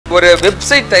ஒரு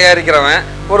வெப்சைட் தயாரிக்கிறவன்,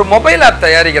 ஒரு mobile app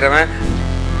தயாரிக்கிறவன்.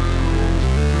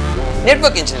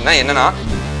 Network இன்ஜினியர்னா என்னன்னா,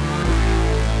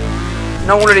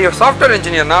 நான் உங்களுடைய சாஃப்ட்வேர்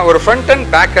இன்ஜினியர்னா ஒரு ஃப்ரண்ட் அண்ட்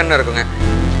பேக் அண்ட் இருக்குங்க.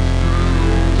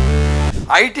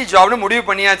 ஐடி ஜாப்னு முடிவு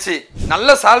பண்ணியாச்சு,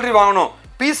 நல்ல சேலரி வாங்கணும்,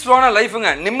 பீஸ்ஃபுல்லான லைஃபுங்க,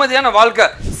 நிம்மதியான வாழ்க்கை,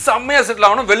 செம்மையாக செட்டில்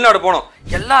ஆகணும், வெளிநாடு போகணும்.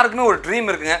 எல்லாருக்குமே ஒரு ட்ரீம்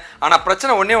இருக்குங்க. ஆனால்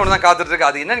பிரச்சனை ஒன்றே ஒன்று தான் காத்துட்டு இருக்கு.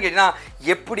 அது என்னன்னு கேட்டிங்கன்னா,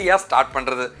 எப்படியா ஸ்டார்ட்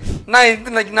பண்ணுறது?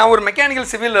 நான் ஒரு மெக்கானிக்கல்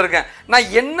சிவிலில் இருக்கேன், நான்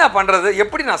என்ன பண்ணுறது,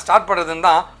 எப்படி நான் ஸ்டார்ட் பண்ணுறதுன்னு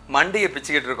தான் மண்டியை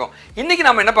பிச்சுக்கிட்டு இருக்கோம். இன்றைக்கி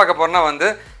நம்ம என்ன பார்க்க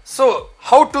போகிறோம்னா so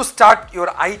how to start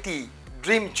your ID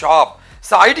dream job.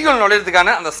 So ஐடிக்குள்ள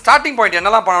நுழையிறதுக்கான அந்த ஸ்டார்டிங் பாயிண்ட்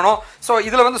என்னெல்லாம் பண்ணணும். ஸோ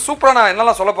இதில் சூப்பராக நான்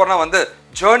என்னெல்லாம் சொல்ல போகிறேன்னா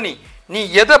ஜேர்னி. நீ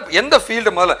எந்த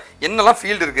ஃபீல்டு முதல்ல என்னெல்லாம்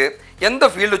ஃபீல்டு இருக்குது, எந்த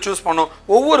ஃபீல்டு சூஸ் பண்ணணும்,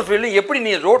 ஒவ்வொரு ஃபீல்டும் எப்படி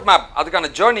நீ ரோட் மேப்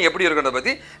அதுக்கான ஜேர்னி எப்படி இருக்குன்றத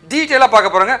பற்றி டீட்டெயிலாக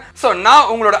பார்க்க போகிறேங்க. ஸோ நான்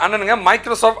உங்களோட அண்ணனுங்க,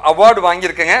 Microsoft award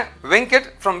வாங்கியிருக்கேங்க, Venkat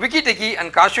from விக்கிடெக்கி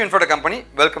and காஷு இன்ஃபோட company.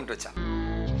 Welcome to channel.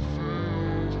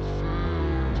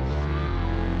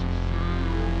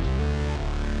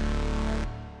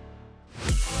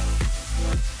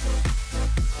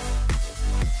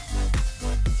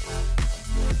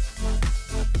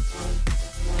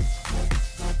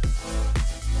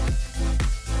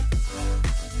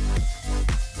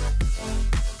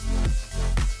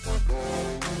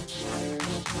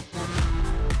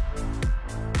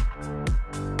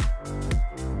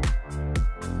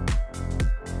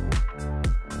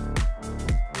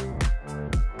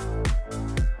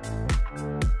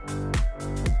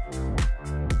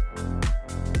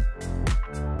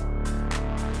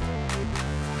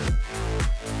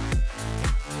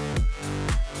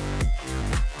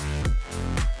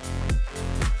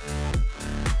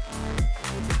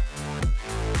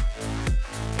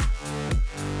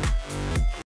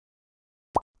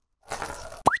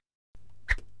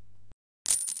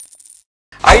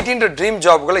 ஐடின்ற dream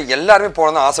ஜாப்புகளை எல்லாருமே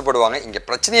போகணும்னு ஆசைப்படுவாங்க. இங்கே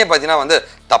பிரச்சனையே பார்த்தீங்கன்னா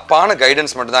தப்பான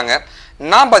கைடன்ஸ் மட்டும்தாங்க.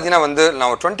 நான் பார்த்தீங்கன்னா நான்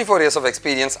ஒரு 24 years of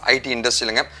experience ஐடி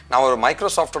இண்டஸ்ட்ரியிலங்க. நான் ஒரு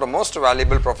மைக்ரோசாஃப்டோட மோஸ்ட்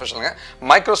வேல்யூபிள் ப்ரொஃபஷனலுங்க.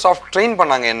 மைக்ரோசாஃப்ட் ட்ரெயின்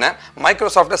பண்ணாங்க, என்ன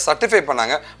மைக்ரோசாஃப்ட்டை சர்டிஃபை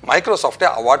பண்ணாங்க, மைக்ரோசாஃப்ட்டை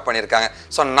அவார்ட் பண்ணியிருக்காங்க.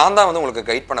 ஸோ நான் தான் உங்களுக்கு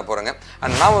கைட் பண்ண போகிறேங்க.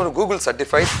 அண்ட் நான் ஒரு Google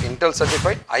certified, Intel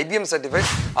certified, IBM certified,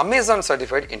 Amazon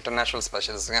certified international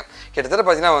ஸ்பெஷலிஸ்ட்டுங்க. கிட்டத்தட்ட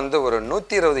பார்த்தீங்கன்னா ஒரு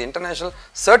 120 இன்டர்நேஷனல்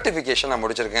சர்டிஃபிகேஷன் நான்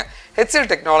முடிச்சிருக்கேன். ஹெச்எல்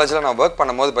டெக்னாலஜியில் நான் ஒர்க்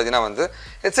பண்ணும்போது பார்த்தீங்கன்னா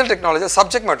HL technology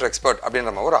subject matter expert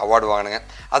அப்படின்ற மாதிரி ஒரு அவார்டு வாங்கினேங்க.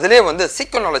 அதிலே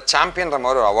சீக்வல் நாலேஜ் சாம்பியன்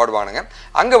மாதிரி ஒரு அவார்டு வாங்குங்க.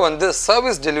 அங்கே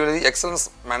சர்வீஸ் டெலிவரி எக்ஸலன்ஸ்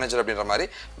மேனேஜர் அப்படின்ற மாதிரி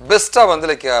பெஸ்ட்டாக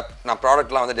லைக் நான்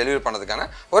ப்ராடக்ட்லாம் டெலிவரி பண்ணதுக்கான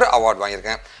ஒரு அவார்டு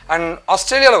வாங்கியிருக்கேன். அண்ட்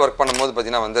ஆஸ்திரேலியாவில் ஒர்க் பண்ணும்போது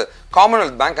பார்த்தீங்கன்னா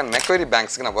காமன்வெல்த் பேங்க் அண்ட் மெக்வரி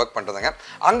பேங்க்ஸ்க்கு நான் ஒர்க் பண்ணுறதுங்க.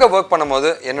 அங்கே ஒர்க்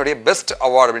பண்ணும்போது என்னுடைய பெஸ்ட்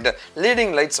அவார்டு அப்படின்ட்டு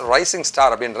லீடிங் லைட்ஸ் ரைசிங்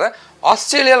ஸ்டார் அப்படின்ற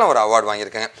ஆஸ்திரேலியாவில் ஒரு அவார்டு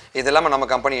வாங்கியிருக்கேன். இது இல்லாமல் நம்ம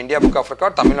company India book of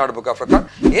record, Tamil Nadu book of record,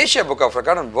 Asia book of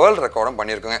record and world ரெக்கார்டும்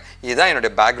பண்ணியிருக்கோங்க. இதுதான்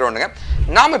என்னுடைய பேக்ரவுண்டுங்க.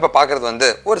 நாம் இப்போ பார்க்குறது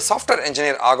ஒரு சாஃப்ட்வேர்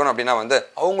இன்ஜினியர் ஆகணும் அப்படின்னா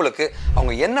அவங்களுக்கு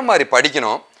அவங்க என்ன மாதிரி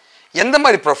படிக்கணும், எந்த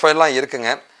மாதிரி ப்ரொஃபைல்லாம் இருக்குங்க,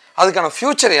 அதுக்கான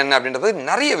ஃபியூச்சர் என்ன அப்படின்றது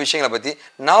நிறைய விஷயங்களை பற்றி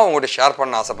நான் உங்கள்கிட்ட ஷேர்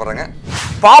பண்ண ஆசைப்பட்றேங்க.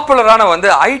 பாப்புலரான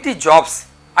ஐடி ஜாப்ஸ்,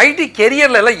 ஐடி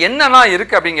கெரியரில் எல்லாம் என்னெல்லாம்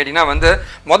இருக்குது அப்படின்னு கேட்டிங்கன்னா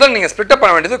முதல்ல நீங்கள் ஸ்ப்ளிட்டப்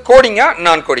பண்ண வேண்டியது கோடிங்கா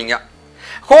நான் கோடிங்கா.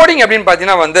 கோடிங் அப்படின்னு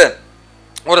பார்த்தீங்கன்னா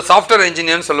ஒரு சாஃப்ட்வேர்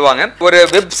இன்ஜினியர்னு சொல்லுவாங்க. ஒரு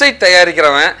வெப்சைட்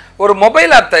தயாரிக்கிறவன், ஒரு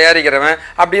மொபைல் ஆப் தயாரிக்கிறவன்,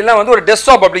 அப்படிலாம் ஒரு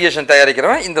டெஸ்க்டாப் அப்ளிகேஷன்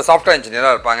தயாரிக்கிறவன் இந்த சாஃப்ட்வேர்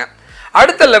இன்ஜினியராக இருப்பாங்க.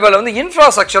 அடுத்த லெவலில்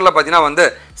இன்ஃப்ராஸ்ட்ரக்சரில் பார்த்தீங்கன்னா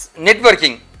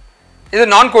நெட்வொர்க்கிங், இது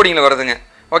நான் கோடிங்கில் வருதுங்க.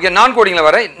 ஓகே, நான் கோடிங்கில்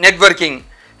வர networking,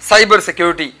 cyber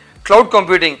security, cloud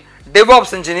computing,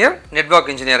 DevOps engineer, network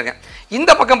இன்ஜினியருங்க.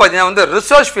 இந்த பக்கம் பார்த்தீங்கன்னா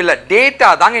ரிசர்ச் ஃபீல்டில் டேட்டா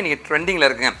தாங்க இன்றைக்கி ட்ரெண்டிங்கில்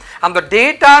இருக்குங்க. அந்த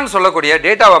டேட்டான்னு சொல்லக்கூடிய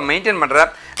டேட்டாவை மெயின்டைன்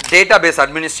பண்ணுற டேட்டா பேஸ்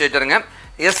அட்மினிஸ்ட்ரேட்டருங்க,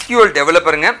 எஸ்கியூஎல்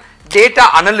டெவலப்பருங்க, டேட்டா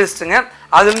அனலிஸ்ட்டுங்க,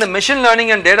 அதுலேருந்து machine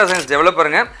learning and data science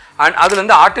டெவலப்பருங்க, and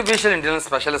அதுலேருந்து ஆர்டிஃபிஷியல் இன்டெலிஜென்ஸ்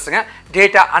ஸ்பெஷலிஸ்ட்டுங்க,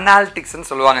 டேட்டா அனாலிட்டிக்ஸ்ன்னு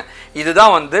சொல்லுவாங்க.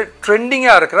 இதுதான்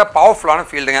ட்ரெண்டிங்காக இருக்கிற பவர்ஃபுல்லான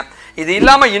ஃபீல்டுங்க. இது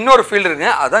இல்லாமல் இன்னொரு ஃபீல்டு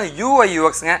இருக்குங்க, அதுதான் யூஐ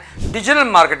யூஎக்ஸுங்க,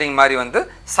 டிஜிட்டல் மார்க்கெட்டிங் மாதிரி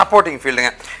சப்போர்ட்டிங்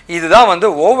ஃபீல்டுங்க. இதுதான்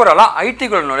ஓவராலாக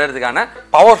ஐடிக்குள்ள நுழையிறதுக்கான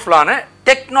பவர்ஃபுல்லான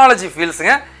டெக்னாலஜி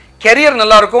ஃபீல்ட்ஸுங்க. கெரியர்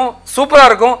நல்லாயிருக்கும்,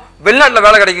 சூப்பராக இருக்கும், வெளிநாட்டில்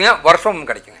வேலை கிடைக்குங்க, ஒர்க் ஃப்ரம்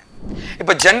கிடைக்குங்க.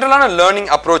 இப்போ ஜென்ரலான லேர்னிங்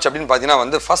அப்ரோச் அப்படின்னு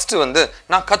பார்த்தீங்கன்னா ஃபஸ்ட்டு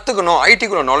நான் கற்றுக்கணும்,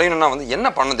 ஐடிக்குள்ளே நுழையணும்னா என்ன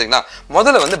பண்ணணும் தெரியுங்களா?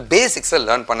 முதல்ல பேசிக்ஸை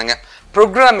லேர்ன் பண்ணுங்கள்.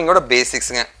 ப்ரோக்ராமிங்கோட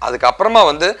பேசிக்ஸுங்க. அதுக்கப்புறமா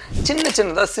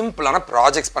சின்னதாக சிம்பிளான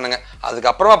ப்ராஜெக்ட்ஸ் பண்ணுங்கள்.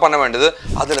 அதுக்கப்புறமா பண்ண வேண்டியது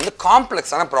அதுலேருந்து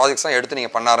காம்ப்ளெக்ஸான ப்ராஜெக்ட்ஸ்லாம் எடுத்து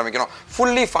நீங்கள் பண்ண ஆரம்பிக்கணும்.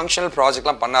 ஃபுல்லி ஃபங்க்ஷனல்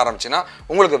ப்ராஜெக்ட்லாம் பண்ண ஆரம்பிச்சின்னா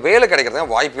உங்களுக்கு வேலை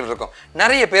கிடைக்கிறதுக்கு வாய்ப்புகள் இருக்கும்.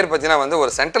 நிறைய பேர் பார்த்தீங்கன்னா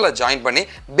ஒரு சென்டரில் ஜாயின் பண்ணி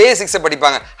பேசிக்ஸை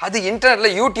படிப்பாங்க. அது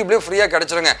இன்டர்நெட்டில் யூடியூப்லேயே ஃப்ரீயாக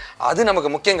கிடச்சிருங்க. அது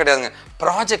நமக்கு முக்கியம் கிடையாதுங்க.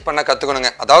 ப்ராஜெக்ட் பண்ண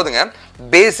கற்றுக்கணுங்க. அதாவதுங்க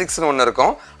பேசிக்ஸ்னு ஒன்று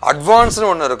இருக்கும், அட்வான்ஸ்னு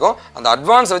ஒன்று இருக்கும். அந்த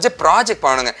அட்வான்ஸை வச்சு ப்ராஜெக்ட்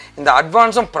பண்ணணுங்க. இந்த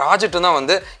அட்வான்ஸும் ப்ராஜெக்ட்டும்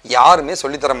தான் யாருமே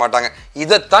சொல்லித்தர மாட்டாங்க.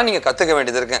 இதைத்தான் நீங்கள் கற்றுக்க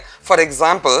வேண்டியது இருக்கு. ஃபார்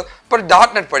எக்ஸாம்பிள் இப்போ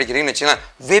 .NET படிக்கிறீங்கன்னு வச்சுக்கோங்களேன்,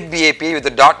 web API with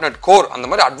 .NET core அந்த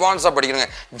மாதிரி அட்வான்ஸாக படிக்கிறீங்க.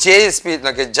 ஜேஎஸ்பி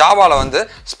ஜாவாவில் வந்து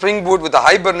spring boot with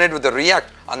hibernate with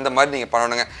react அந்த மாதிரி நீங்கள்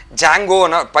பண்ணணுங்க.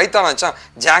 ஜாங்கோனா பைத்தான் வச்சா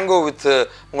ஜாங்கோ வித்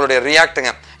உங்களுடைய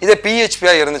ரியாக்ட்டுங்க. இதே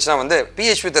பிஹெச்பியாக இருந்துச்சுன்னா வந்து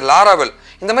பிஹெச்பி வித் லாராவெல்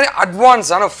இந்த மாதிரி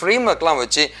அட்வான்ஸான ஃப்ரேம் ஒர்க்லாம்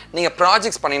வச்சு நீங்கள்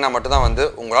ப்ராஜெக்ட்ஸ் பண்ணிங்கன்னா மட்டும்தான் வந்து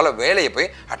உங்களால் வேலையை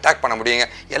போய் அட்டாக் பண்ண முடியுங்க.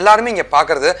 எல்லாருமே இங்கே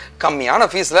பார்க்குறது கம்மியான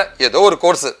ஃபீஸில் ஏதோ ஒரு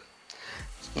கோர்ஸு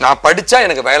நான் படித்தா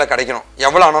எனக்கு வேலை கிடைக்கணும்,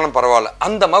 எவ்வளோ ஆனாலும் பரவாயில்ல,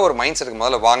 அந்த மாதிரி ஒரு மைண்ட் செட்டுக்கு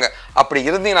முதல்ல வாங்க. அப்படி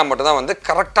இருந்தீங்கன்னா மட்டும்தான் வந்து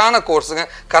கரெக்டான கோர்ஸுங்க,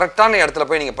 கரெக்டான இடத்துல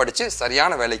போய் நீங்கள் படித்து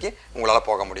சரியான வேலைக்கு உங்களால்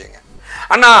போக முடியுங்க.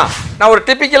 அண்ணா நான் ஒரு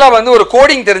டிப்பிக்கலாக வந்து ஒரு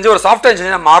கோடிங் தெரிஞ்சு ஒரு சாஃப்ட்வேர்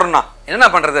இன்ஜினியர் மாறணும்னா என்ன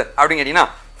பண்ணுறது அப்படின்னு கேட்டிங்கன்னா,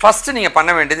 ஃபஸ்ட்டு நீங்கள்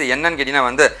பண்ண வேண்டியது என்னன்னு கேட்டிங்கன்னா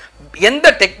வந்து எந்த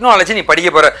டெக்னாலஜி நீ படிக்க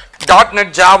போகிற,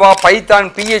 .NET ஜாவா பைத்தான்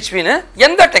பிஹெச்பின்னு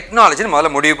எந்த டெக்னாலஜின்னு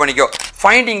முதல்ல முடிவு பண்ணிக்கோ.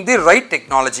 Finding the right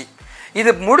technology.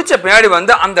 இது முடித்த பின்னாடி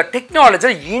வந்து அந்த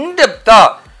டெக்னாலஜியை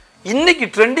இன்டெப்த்தாக இன்னைக்கு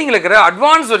ட்ரெண்டிங்கில் இருக்கிற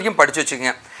அட்வான்ஸ் வரைக்கும் படித்து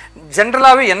வச்சுக்கோங்க.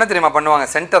 ஜென்ரலாகவே என்ன தெரியுமா பண்ணுவாங்க,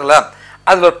 சென்டரில்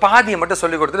அதில் ஒரு பாதியை மட்டும்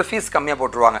சொல்லி கொடுத்துட்டு ஃபீஸ் கம்மியாக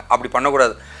போட்டுருவாங்க. அப்படி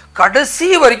பண்ணக்கூடாது, கடைசி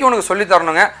வரைக்கும் உனக்கு சொல்லி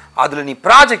தரணுங்க. அதில் நீ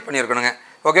ப்ராஜெக்ட் பண்ணியிருக்கணுங்க.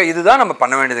 ஓகே, இதுதான் நம்ம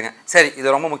பண்ண வேண்டியதுங்க. சரி,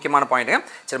 இது ரொம்ப முக்கியமான பாயிண்ட்டுங்க.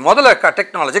 சரி, முதல்ல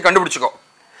டெக்னாலஜி கண்டுபிடிச்சிக்கோ.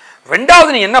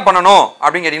 ரெண்டாவது நீங்கள் என்ன பண்ணணும்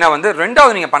அப்படின்னு கேட்டிங்கன்னா வந்து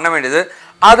ரெண்டாவது நீங்கள் பண்ண வேண்டியது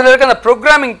அதில் இருக்க அந்த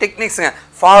programming டெக்னிக்ஸுங்க.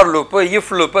 For loop, if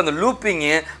loop, அந்த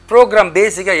லூப்பிங்கு ப்ரோக்ராம்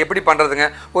பேசிக்காக எப்படி பண்ணுறதுங்க,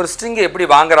 ஒரு ஸ்ட்ரிங்கை எப்படி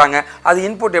வாங்குறாங்க, அது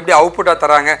இன்புட் எப்படி அவுட்புட்டாக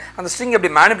தராங்க, அந்த ஸ்ட்ரிங்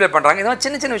எப்படி மேனிப்புலேட் பண்ணுறாங்க, இதெல்லாம்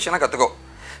சின்ன சின்ன விஷயம்லாம்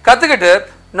கற்றுக்கிட்டு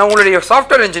நான் உங்களுடைய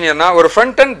சாஃப்ட்வேர் இன்ஜினியர்னா ஒரு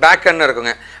ஃப்ரண்ட் அண்ட் பேக் அண்ட்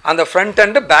இருக்குங்க. அந்த ஃப்ரண்ட்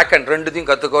அண்ட் பேக் அண்ட் ரெண்டுத்தையும்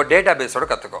கற்றுக்கோ, டேட்டா பேஸோட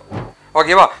கற்றுக்கோ.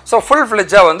 ஓகேவா? ஸோ ஃபுல்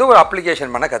ஃப்ளெஜ்ஜாக வந்து ஒரு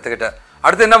அப்ளிகேஷன் பண்ண கற்றுக்கிட்டேன்.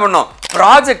 அடுத்து என்ன பண்ணணும்,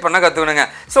 ப்ராஜெக்ட் பண்ண கற்றுக்கணுங்க.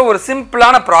 ஸோ ஒரு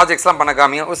சிம்பிளான ப்ராஜெக்ட்ஸ்லாம் பண்ண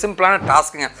காமிங்க, ஒரு சிம்பிளான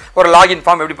டாஸ்க்குங்க. ஒரு லாகின்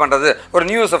ஃபார்ம் எப்படி பண்ணுறது, ஒரு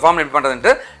நியூஸ் ஃபார்ம் எப்படி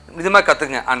பண்ணுறதுன்ட்டு இது மாதிரி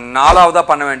கற்றுக்குங்க. அண்ட் நாலாவதாக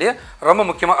பண்ண வேண்டிய ரொம்ப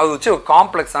முக்கியமாக அது வச்சு ஒரு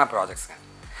காம்ப்ளெக்ஸான ப்ராஜெக்ட்ஸுங்க.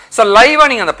 ஸோ லைவாக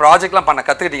நீங்கள் அந்த ப்ராஜெக்ட்லாம் பண்ண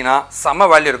கற்றுக்கிட்டிங்கன்னா செம்ம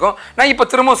வேல்யூ இருக்கும். நான் இப்போ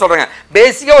திரும்பவும் சொல்கிறேங்க,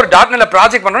 பேசிக்காக ஒரு .NET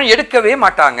ப்ராஜெக்ட் பண்ணணும் எடுக்கவே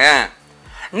மாட்டாங்க.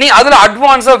 நீ அதில்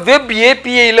அட்வான்ஸாக வெப்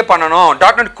ஏபிஐயில் பண்ணணும்,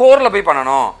 .NET கோரில் போய்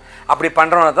பண்ணணும், அப்படி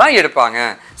பண்ணுறவங்க தான் எடுப்பாங்க.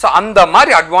 ஸோ அந்த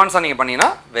மாதிரி அட்வான்ஸாக நீங்கள் பண்ணிங்கன்னா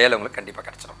வேலை உங்களுக்கு கண்டிப்பாக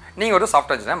கிடச்சிடும். நீங்கள் ஒரு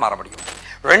சாஃப்ட்வேர் இன்ஜினியர் மாற முடியும்.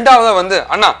 ரெண்டாவது வந்து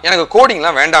அண்ணா எனக்கு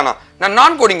கோடிங்லாம் வேண்டாண்ணா, நான்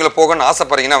நான் கோடிங்கில் போகணும்னு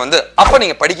ஆசைப்படுறீங்கன்னா வந்து அப்போ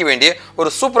நீங்கள் படிக்க வேண்டிய ஒரு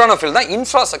சூப்பரான ஃபீல்டு தான்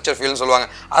இன்ஃப்ராஸ்ட்ரக்சர் ஃபீல்டுன்னு சொல்லுவாங்க.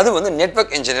 அது வந்து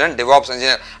network engineer and DevOps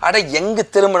engineer. அட எங்கே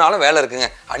திரும்பினாலும் வேலை இருக்குங்க,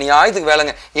 அநியாயத்துக்கு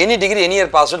வேலைங்க. Any degree any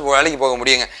year pass வேலைக்கு போக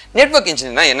முடியுங்க. நெட்வொர்க்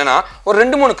இன்ஜினியர்னா என்னன்னா ஒரு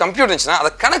 2-3 கம்ப்யூட்டர் இருந்துச்சுன்னா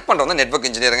அதை கனெக்ட் பண்ணுறது தான் நெட்வொர்க்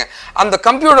இன்ஜினியருங்க. அந்த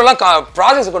கம்ப்யூட்டர்லாம்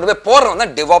ப்ராஜெக்ட்ஸ் கொண்டு போய் போடுறவங்க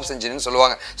தான் டெவாப்ஸ் இன்ஜினியர்னு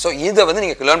சொல்லுவாங்க. ஸோ இதை வந்து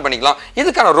நீங்கள் லேர்ன் பண்ணிக்கலாம்.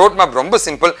 இதுக்கான ரோட் மேப் ரொம்ப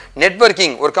சிம்பிள்.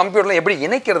 நெட்வொர்க்கிங் ஒரு கம்ப்யூட்டரில் எப்படி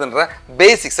இணைக்கிறதுன்ற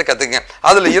பேசிக்ஸை கற்றுக்குங்க.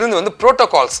 அதில் இருந்து வந்து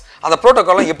ப்ரோட்டோகால்ஸ், அந்த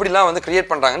ப்ரோட்டோகாலை எப்படிலாம் வந்து கிரியேட்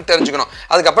பண்ணுறாங்கன்னு தெரிஞ்சுக்கணும்.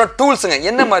 அதுக்கப்புறம் டூல்ஸுங்க,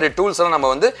 என்ன மாதிரி டூல்ஸ் எல்லாம் நம்ம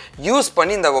வந்து யூஸ்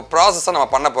பண்ணி இந்த ப்ராசஸை நம்ம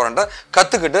பண்ண போகிறோன்ற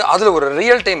கற்றுக்கிட்டு அதில் ஒரு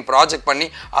ரியல் டைம் ப்ராஜெக்ட் பண்ணி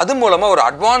அது மூலமாக ஒரு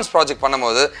அட்வான்ஸ் ப்ராஜெக்ட்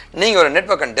பண்ணும்போது நீங்கள் ஒரு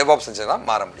நெட்வொர்க் அண்ட் டெவாப்ஸ் இன்ஜினியராக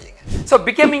மாற முடியுங்க. ஸோ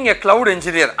பிகமிங் எ கிளவுட்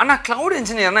இன்ஜினியர். ஆனால் கிளவுட்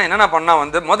இன்ஜினியர்னா என்னென்ன பண்ணால்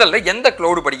வந்து முதல்ல எந்த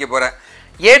கிளவுடு படிக்க போகிறேன்,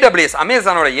 AWS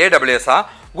அமேசானோட AWSஆ,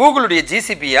 கூகுளுடைய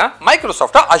GCPயா,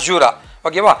 மைக்ரோசாஃப்டா, அஷூரா.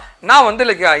 ஓகேவா? நான் வந்து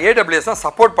லைக் AWS தான்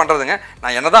சப்போர்ட் பண்ணுறதுங்க.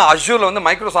 நான் என்ன தான் அஷூரில் வந்து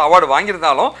மைக்ரோசாஃப்ட் அவார்டு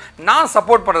வாங்கியிருந்தாலும் நான்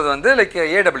சப்போர்ட் பண்ணுறது வந்து லைக்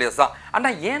AWS தான்.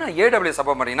 ஆனால் ஏன்னா AWS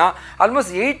சப்போர்ட் பண்ணிங்கன்னா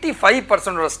ஆல்மோஸ்ட்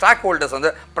 85% ஸ்டாக் ஹோல்டர்ஸ்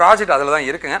வந்து ப்ராஜெக்ட் அதில் தான்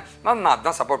இருக்குங்க. நான்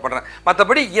அதான் சப்போர்ட் பண்ணுறேன்.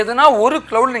 மற்றபடி எதுனா ஒரு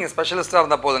க்ளவுட் நீங்கள் ஸ்பெஷலிஸ்ட்டாக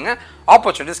இருந்தால் போதுங்க,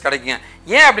 ஆப்பர்ச்சுனிட்டிஸ் கிடைக்குங்க.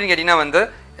 ஏன் அப்படின்னு கேட்டிங்கன்னா வந்து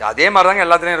அதே மாதிரி தாங்க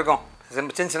எல்லாத்துலேயும் இருக்கும்,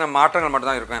 சின்ன சின்ன மாற்றங்கள் மட்டும்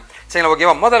தான் இருக்கும். சரிங்களா?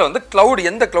 ஓகேவா? முதல்ல வந்து க்ளவுட்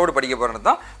எந்த க்ளவுடு படிக்க போகிறது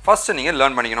தான் ஃபஸ்ட்டு நீங்கள்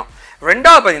லேர்ன் பண்ணிக்கணும்.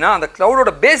 ரெண்டாவது பார்த்தீங்கன்னா அந்த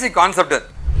க்ளவுடோட பேசிக் கான்செப்ட்,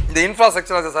 இந்த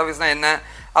இன்ஃப்ராஸ்ட்ரக்சர் அஸ் எ சர்வீஸ்னால் என்ன,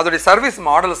 அதோடைய service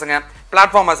மாடல்ஸுங்க,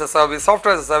 platform as a service,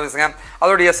 software as a சர்வீஸுங்க,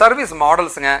 அதோடைய சர்வீஸ்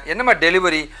மாடல்ஸுங்க, என்ன மாதிரி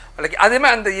டெலிவரி, லைக்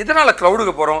அதேமாதிரி அந்த இதனால்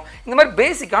க்ளவுடுக்கு போகிறோம். இந்த மாதிரி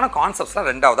பேசிக்கான கான்செப்ட்ஸ்லாம்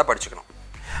ரெண்டாவதாக படிச்சுக்கணும்.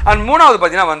 அண்ட் மூணாவது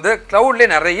பார்த்தீங்கன்னா வந்து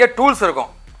க்ளவுட்லேயே நிறைய டூல்ஸ்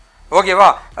இருக்கும். ஓகேவா?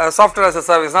 சாஃப்ட்வேர் அஸ் எ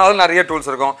சர்வீஸ்னால் அதில் நிறைய டூல்ஸ்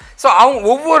இருக்கும். ஸோ அவங்க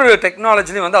ஒவ்வொரு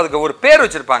டெக்னாலஜிலையும் வந்து அதுக்கு ஒரு பேர்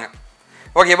வச்சுருப்பாங்க.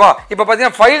 ஓகேவா? இப்போ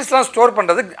பார்த்தீங்கன்னா ஃபைல்ஸ்லாம் ஸ்டோர்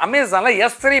பண்ணுறது அமேசானில்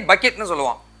S3 பக்கெட்னு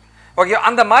சொல்லுவான். ஓகே,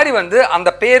 அந்த மாதிரி வந்து அந்த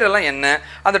பேரெல்லாம் என்ன,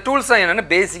 அந்த டூல்ஸ்லாம்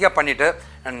என்னென்னு பேசிக்காக பண்ணிவிட்டு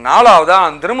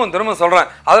நாலாவதாக திரும்ப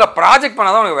சொல்கிறேன், அதில் ப்ராஜெக்ட்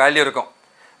பண்ணால் தான் உனக்கு வேல்யூ இருக்கும்.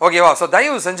 ஓகேவா? ஸோ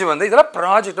தயவு செஞ்சு வந்து இதெல்லாம்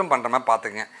ப்ராஜெக்ட்டும் பண்ணுற மாதிரி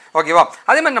பார்த்துங்க. ஓகேவா?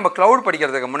 அதே மாதிரி நம்ம க்ளவுட்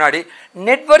படிக்கிறதுக்கு முன்னாடி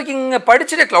நெட்வொர்க்கிங்கை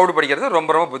படிச்சுட்டு க்ளவுட் படிக்கிறது ரொம்ப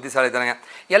ரொம்ப புத்திசாலி தானேங்க.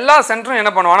 எல்லா சென்டரும்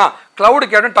என்ன பண்ணுவான்னா க்ளவுடு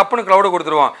கேட்டால் டப்புன்னு க்ளவுடு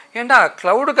கொடுத்துருவோம். ஏன்டா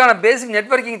க்ளவுடுக்கான பேசிக்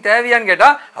நெட்வொர்க்கிங் தேவையான்னு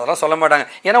கேட்டால் அதெல்லாம் சொல்ல மாட்டாங்க.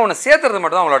 ஏன்னா ஒன்று சேர்த்துறது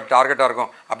மட்டும் தான் அவங்களோட டார்கெட்டாக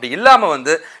இருக்கும். அப்படி இல்லாமல்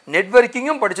வந்து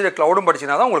நெட்வொர்க்கிங்கும் படிச்சுட்டு க்ளவுடும்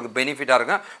படிச்சுனா தான் உங்களுக்கு பெனிஃபிட்டாக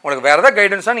இருக்கும். உங்களுக்கு வேறு ஏதாவது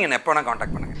கைடன்ஸாக நீங்கள் எப்போ வேணால்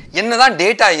கான்டாக்ட் பண்ணுங்கள். என்னதான்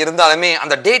டேட்டா இருந்தாலுமே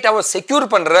அந்த டேட்டாவை செக்யூர்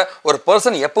பண்ணுற ஒரு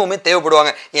பர்சன் எப்பவுமே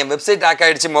தேவைப்படுவாங்க. என் வெப்சைட் ஹேக்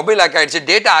ஆகிடுச்சு, மொபைல் ஹேக் ஆகிடுச்சு,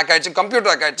 டேட்டா ஹேக் ஆகிடுச்சு,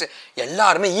 கம்ப்யூட்டர் ஹேக் ஆகிடுச்சு,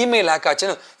 எல்லாருமே இமெயில் ஹேக்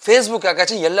ஆச்சுன்னு, ஃபேஸ்புக் ஹேக்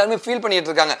ஆச்சு, எல்லாருமே ஃபீல்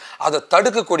பண்ணிட்டு இருக்காங்க. அதை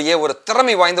தடுக்கக்கூடிய ஒரு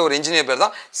திறமை வாய்ந்த ஒரு இன்ஜினியர் பேர்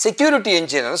தான் செக்யூரிட்டி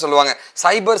இன்ஜினியர்னு சொல்லுவாங்க. சொல்லுவாங்க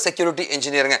சைபர் செக்யூரிட்டி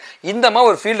இன்ஜினியருங்க. இந்த மாதிரி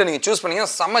ஒரு ஃபீல்டை நீங்கள் சூஸ்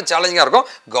பண்ணீங்கன்னா செம்ம சேலஞ்சிங்காக இருக்கும்.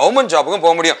 கவர்மெண்ட் ஜாபுக்கும்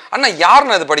போக முடியும். ஆனால்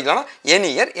யாருன்னு அது படிக்கலாம்னா any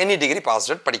year any degree pass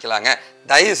out படிக்கலாங்க.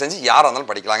 தயவு செஞ்சு யாராக இருந்தாலும்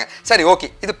படிக்கலாங்க. சரி, ஓகே,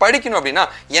 இது படிக்கணும் அப்படின்னா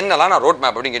என்னெல்லாம் நான் ரோட்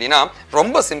மேப் அப்படின்னு கேட்டிங்கன்னா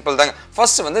ரொம்ப சிம்பிள் தாங்க.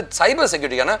 ஃபர்ஸ்ட் வந்து சைபர்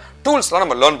செக்யூரிட்டிக்கான டூல்ஸ்லாம்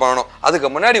நம்ம லேர்ன் பண்ணணும். அதுக்கு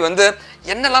முன்னாடி வந்து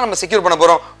என்னெல்லாம் நம்ம செக்யூர் பண்ண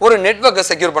போகிறோம், ஒரு நெட்வொர்க்கை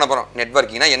செக்யூர் பண்ண போகிறோம்,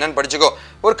 நெட்வொர்க்கிங்னா என்னன்னு படிச்சுக்கோ.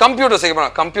 ஒரு கம்ப்யூட்டர் செக்யூர்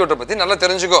பண்ண கம்ப்யூட்டர் பற்றி நல்லா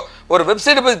தெரிஞ்சுக்கோ. ஒரு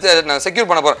வெப்சைட்டை பற்றி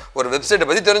செக்யூர் பண்ண போகிறோம், ஒரு வெப்சைட்டை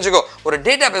பற்றி தெரிஞ்சுக்கோ. ஒரு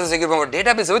டேட்டா பேஸை செக்யூர் பண்ண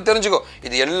டேட்டா பேஸை பற்றி தெரிஞ்சுக்கோ.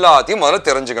 இது எல்லாத்தையும் முதல்ல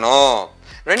தெரிஞ்சுக்கணும்.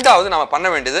 ரெண்டாவது நம்ம பண்ண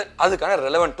வேண்டியது அதுக்கான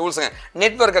ரெலவெண்ட் டூல்ஸுங்க.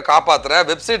 நெட்வொர்க்கை காப்பாற்றுற,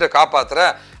 வெப்சைட்டை காப்பாற்றுற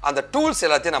அந்த டூல்ஸ்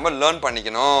எல்லாத்தையும் நம்ம லேர்ன்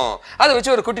பண்ணிக்கணும். அதை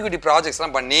வச்சு ஒரு குட்டி குட்டி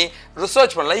ப்ராஜெக்ட்ஸ்லாம் பண்ணி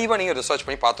ரிசர்ச் பண்ண லைவாக நீங்கள் ரிசர்ச்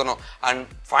பண்ணி பார்த்தணும். அண்ட்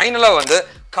ஃபைனலாக வந்து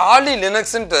காலி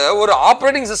லினக்ஸ்ன்ட்டு ஒரு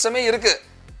ஆப்ரேட்டிங் சிஸ்டமே இருக்குது.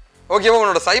 ஓகேவா?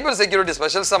 உன்னோட சைபர் செக்யூரிட்டி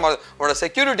ஸ்பெஷலிஸ்டாக உன்னோட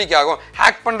செக்யூரிட்டிக்காகவும்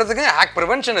ஹேக் பண்ணுறதுக்கு ஹேக்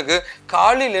ப்ரிவென்ஷனுக்கு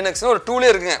காலி லினக்ஸ்னு ஒரு டூலே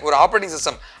இருக்குங்க, ஒரு ஆப்ரேட்டிங்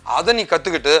சிஸ்டம். அதை நீ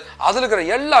கற்றுக்கிட்டு அதில் இருக்கிற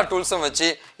எல்லா டூல்ஸும் வச்சு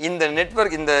இந்த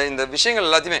நெட்வொர்க் இந்த விஷயங்கள்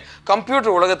எல்லாத்தையுமே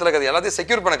கம்ப்யூட்டர் உலகத்தில் இருக்கிறது எல்லாத்தையும்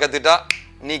செக்யூர் பண்ண கற்றுக்கிட்டா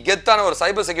நீ கெத்தான ஒரு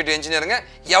சைபர் செக்யூரிட்டி இன்ஜினியருங்க.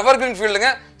 எவர்கிரீன்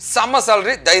ஃபீல்டுங்க, செம்ம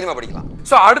சேலரி, தைரியமாக படிக்கலாம்.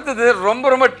 ஸோ அடுத்தது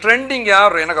ரொம்ப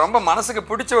ட்ரெண்டிங்காக எனக்கு ரொம்ப மனசுக்கு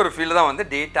பிடிச்ச ஒரு ஃபீல்டு தான் வந்து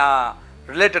டேட்டா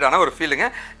ரிலேட்டடான ஒரு ஃபீல்டுங்க.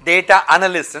 டேட்டா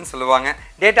அனலிஸ்ட்னு சொல்லுவாங்க,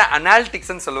 டேட்டா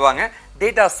அனாலிட்டிக்ஸ்ன்னு சொல்லுவாங்க,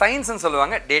 டேட்டா சயின்ஸ்ன்னு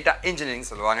சொல்லுவாங்க, டேட்டா இன்ஜினியரிங்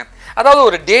சொல்லுவாங்க. அதாவது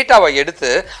ஒரு டேட்டாவை எடுத்து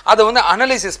அதை வந்து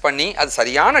அனலைசிஸ் பண்ணி அது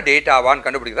சரியான டேட்டாவான்னு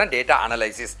கண்டுபிடிக்கிறது டேட்டா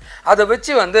அனலைசிஸ். அதை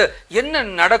வச்சு வந்து என்ன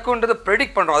நடக்கும்ன்றதை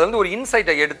ப்ரெடிக்ட் பண்ணுறோம். அது வந்து ஒரு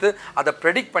இன்சைட்டை எடுத்து அதை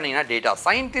ப்ரெடிக்ட் பண்ணிங்கன்னா டேட்டா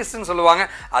சயின்டிஸ்ட்னு சொல்லுவாங்க.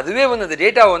 அதுவே வந்து இந்த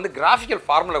டேட்டாவை வந்து கிராஃபிக்கல்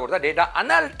ஃபார்முலா கொடுத்தா டேட்டா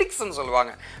அனாலிட்டிக்ஸ்ன்னு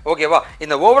சொல்லுவாங்க. ஓகேவா?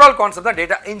 இந்த ஓவரால் கான்செப்ட் தான்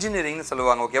டேட்டா இன்ஜினியரிங்னு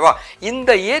சொல்லுவாங்க. ஓகேவா?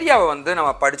 இந்த ஏரியாவை வந்து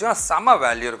நம்ம படித்தோம்னா செம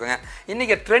வேல்யூ இருக்குங்க.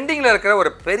 இன்றைக்கி ட்ரெண்டிங்கில் இருக்கிற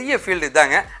ஒரு பெரிய ஃபீல்டு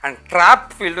இதாங்க. அண்ட் ட்ராப்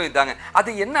ஃபீல்டும் இதாங்க. அது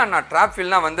என்ன ட்ராப்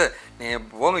ஃபீல்ட்னா வந்து நீ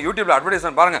போங்க யூடியூப்ல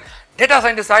அட்வர்டைஸ்மெண்ட் பாருங்க, டேட்டா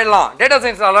சயின்டிஸ்ட் ஆயிடலாம், டேட்டா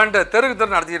சயின்ஸ் ஆகலான்ட்டு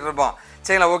தெருக்கு நடத்திட்டு இருப்போம்.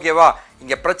 சரிங்களா? ஓகேவா?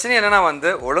 இங்கே பிரச்சனை என்னென்னா வந்து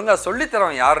ஒழுங்காக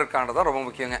சொல்லித்தரவன் யார் இருக்கான்றதான் ரொம்ப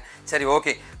முக்கியங்க. சரி,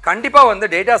 ஓகே, கண்டிப்பாக வந்து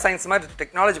டேட்டா சயின்ஸ் மாதிரி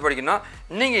டெக்னாலஜி படிக்கணும்னா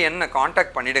நீங்கள் என்ன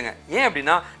காண்டாக்ட் பண்ணிவிடுங்க. ஏன்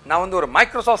அப்படின்னா நான் வந்து ஒரு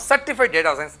மைக்ரோசாஃப்ட் சர்டிஃபைட்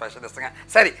டேட்டா சயின்ஸ் ஸ்பெஷலிஸ்ட்டுங்க.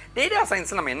 சரி, டேட்டா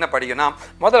சயின்ஸில் நம்ம என்ன படிக்கணும்,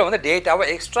 முதல்ல வந்து டேட்டாவை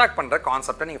எக்ஸ்ட்ராக்ட் பண்ணுற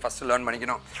கான்செப்டை நீங்கள் ஃபஸ்ட்டு லேர்ன்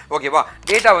பண்ணிக்கணும். ஓகேவா?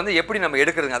 டேட்டா வந்து எப்படி நம்ம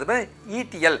எடுக்கிறதுங்க, அது மாதிரி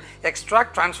ETL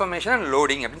extract transformation and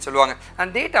loading அப்படின்னு சொல்லுவாங்க.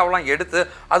 அந்த டேட்டாவெலாம் எடுத்து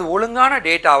அது ஒழுங்கான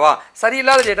டேட்டாவா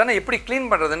சரியில்லாத டேட்டானா எப்படி க்ளீன்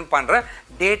பண்ணுறதுன்னு பண்ணுற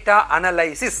டேட்டா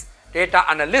அனலைசிஸ், டேட்டா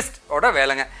அனலிஸ்டோட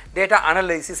வேலைங்க. டேட்டா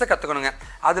அனலைசிஸை கற்றுக்கணுங்க.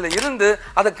 அதில் இருந்து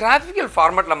அதை கிராஃபிக்கல்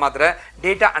ஃபார்மேட்டில் மாத்திர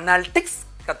டேட்டா அனாலிட்டிக்ஸ்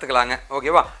கற்றுக்கலாங்க.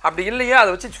 ஓகேவா? அப்படி இல்லையா அதை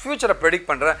வச்சு ஃபியூச்சரை ப்ரெடிக்ட்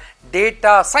பண்ணுற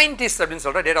டேட்டா சயின்டிஸ்ட் அப்படின்னு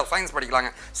சொல்கிற டேட்டா சயின்ஸ் படிக்கலாங்க.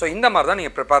 ஸோ இந்த மாதிரி தான்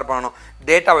நீங்கள் ப்ரிப்பேர் பண்ணணும்.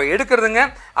 டேட்டாவை எடுக்கிறதுங்க,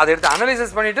 அதை எடுத்து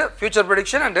அனலைசிஸ் பண்ணிவிட்டு future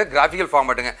prediction and graphical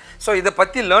ஃபார்மேட்டுங்க. So இதை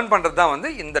பற்றி லேர்ன் பண்ணுறது தான்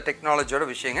வந்து இந்த டெக்னாலஜியோட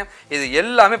விஷயங்க. இது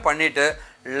எல்லாமே பண்ணிவிட்டு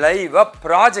லைவாக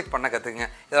ப்ராஜெக்ட் பண்ண கற்றுக்குங்க.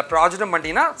 இதை ப்ராஜெக்டும்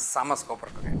பண்ணிட்டீங்கன்னா செம ஸ்கோப்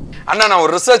இருக்குங்க. அண்ணா, நான்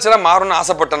ஒரு ரிசர்ச்சராக மாறணும்னு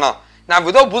ஆசைப்பட்டேன்னா, நான்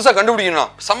ஏதோ புதுசாக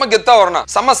கண்டுபிடிக்கணும், செம்ம கெத்தாக வரணும்,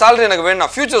 செம்ம சேலரி எனக்கு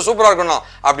வேணும், ஃபியூச்சர் சூப்பராக இருக்கணும்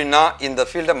அப்படின்னா இந்த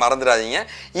ஃபீல்டை மறந்துடாதீங்க.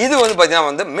 இது வந்து பார்த்தீங்கன்னா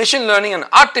வந்து machine learning and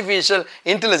artificial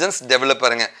intelligence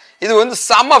டெவலப்பருங்க. இது வந்து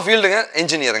செம்ம ஃபீல்டுங்க,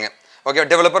 இன்ஜினியருங்க. ஓகே,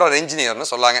 டெவலப்பர் ஆர் இன்ஜினியர்னு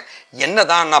சொல்லாங்க. என்ன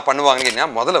தான் நான் பண்ணுவாங்கன்னா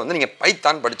முதல்ல வந்து நீங்கள்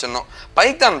பைத்தான் படிச்சிடணும்.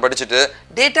 பைத்தான் படிச்சுட்டு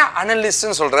டேட்டா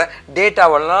அனலிஸ்ட்னு சொல்கிற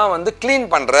டேட்டாவெல்லாம் வந்து க்ளீன்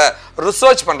பண்ணுற,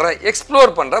 ரிசர்ச் பண்ணுற,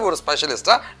 எக்ஸ்ப்ளோர் பண்ணுற ஒரு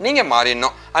ஸ்பெஷலிஸ்ட்டாக நீங்கள்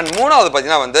மாறிடணும். அண்ட் மூணாவது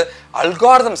பார்த்தீங்கன்னா வந்து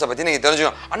அல்காரிதம்ஸை பற்றி நீங்கள்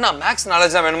தெரிஞ்சுக்கணும். அண்ணா மேக்ஸ்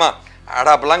நாலேஜ் தான் வேணுமா?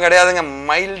 அடா அப்படிலாம் கிடையாதுங்க.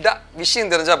 மைல்டாக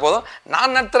விஷயம் தெரிஞ்சால் போதும்.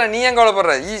 நான் நடத்துகிறேன், நீ ஏன்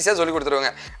கவலைப்படுற, ஈஸியாக சொல்லி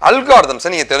கொடுத்துருவாங்க. அல்காரிதம்ஸை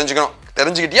நீங்கள் தெரிஞ்சுக்கணும்.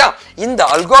 தெரிஞ்சுக்கிட்டியா? இந்த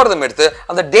அல்காரிதம் எடுத்து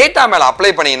அந்த டேட்டா மேலே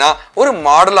அப்ளை பண்ணிங்கன்னா ஒரு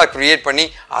மாடலாக க்ரியேட் பண்ணி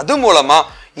அது மூலமாக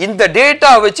இந்த டேட்டா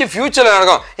வச்சு ஃபியூச்சரில்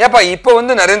நடக்கும். ஏப்பா இப்போ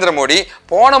வந்து நரேந்திர மோடி,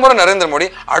 போன முறை நரேந்திர மோடி,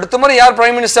 அடுத்த முறை யார்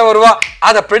பிரைம் மினிஸ்டர் வருவா,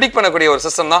 அதை ப்ரெடிக்ட் பண்ணக்கூடிய ஒரு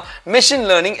சிஸ்டம் தான் machine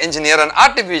learning engineer and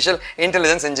artificial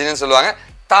intelligence இன்ஜினியர்னு சொல்லுவாங்க.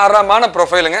 தரமான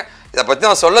ப்ரொஃபைலுங்க. இதை பற்றி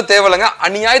நான் சொல்ல தேவையில்லைங்க.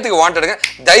 அநியாயத்துக்கு வாண்டடுங்க.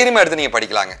 தைரியமாக எடுத்து நீங்கள்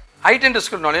படிக்கலாங்க. ஐடி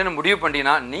இண்டஸ்ட்ரியில் நுழையணும் முடிவு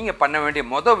பண்ணிட்டீங்கன்னா நீங்கள் பண்ண வேண்டிய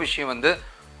மொதல் விஷயம் வந்து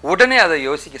உடனே அதை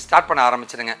யோசிக்க ஸ்டார்ட் பண்ண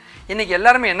ஆரம்பிச்சிடுங்க. இன்றைக்கி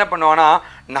எல்லாருமே என்ன பண்ணுவாங்கன்னா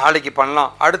நாளைக்கு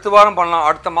பண்ணலாம், அடுத்த வாரம் பண்ணலாம்,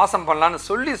 அடுத்த மாதம் பண்ணலான்னு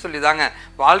சொல்லி தாங்க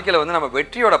வாழ்க்கையில் வந்து நம்ம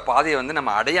வெற்றியோட பாதையை வந்து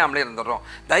நம்ம அடையாமலே இருந்துடுறோம்.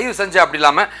 தயவு செஞ்சு அப்படி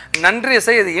இல்லாமல் நன்றிய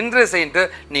செய், இது இன்றைய செய்யின்ட்டு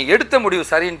நீ எடுத்த முடிவு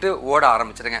சரின்ட்டு ஓட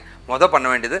ஆரம்பிச்சிடுங்க. பண்ண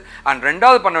வேண்டியது. அண்ட்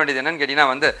ரெண்டாவது பண்ண வேண்டியது என்னன்னு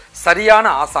கேட்டிங்கன்னா வந்து சரியான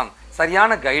ஆசான்,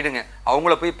 சரியான கைடுங்க.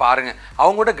 அவங்கள போய் பாருங்கள்.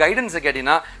 அவங்களோட கைடன்ஸை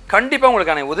கேட்டிங்கன்னா கண்டிப்பாக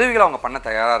உங்களுக்கான உதவிகளை அவங்க பண்ண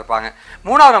தயாராக இருப்பாங்க.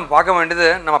 மூணாவது நம்ம பார்க்க வேண்டியது,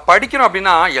 நம்ம படிக்கணும்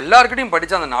அப்படின்னா எல்லாருக்கிட்டையும்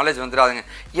படித்தா அந்த நாலேஜ் வந்துடாதுங்க.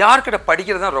 யார்கிட்ட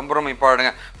படிக்கிறது தான் ரொம்ப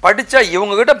இம்பார்ட்டன்ட்டுங்க. படித்தா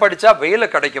இவங்ககிட்ட படித்தா வேலை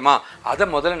கிடைக்குமா, அதை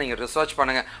முதல்ல நீங்கள் ரிசர்ச்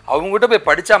பண்ணுங்கள். அவங்ககிட்ட போய்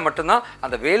படித்தா மட்டும்தான்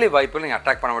அந்த வேலை வாய்ப்புகளை நீங்கள்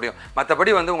அட்டாக் பண்ண முடியும்.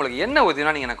 மற்றபடி வந்து உங்களுக்கு என்ன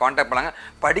உதவினா நீங்கள் என்ன காண்டாக்ட் பண்ணுங்கள்.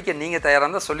 படிக்க நீங்கள் தயாராக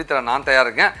இருந்தால் சொல்லித்தர நான் தயாராக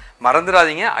இருக்கேன்.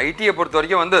 மறந்துடாதீங்க, ஐடியை பொறுத்த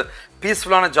வரைக்கும் வந்து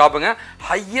பீஸ்ஃபுல்லான ஜாபுங்க,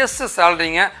 ஹையஸ்ட்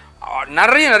சேலரிங்க,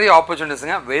 நிறைய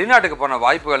ஆப்பர்ச்சுனிட்டிஸுங்க, வெளிநாட்டுக்கு போன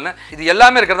வாய்ப்புகள்னு இது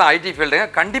எல்லாமே இருக்கிறது ஐடி ஃபீல்டுங்க.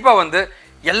 கண்டிப்பாக வந்து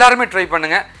எல்லாருமே ட்ரை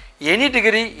பண்ணுங்கள். Any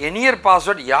degree, any year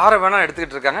password யாரை வேணால்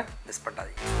எடுத்துக்கிட்டு இருக்காங்க, மிஸ்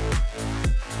பண்ணாதீங்க.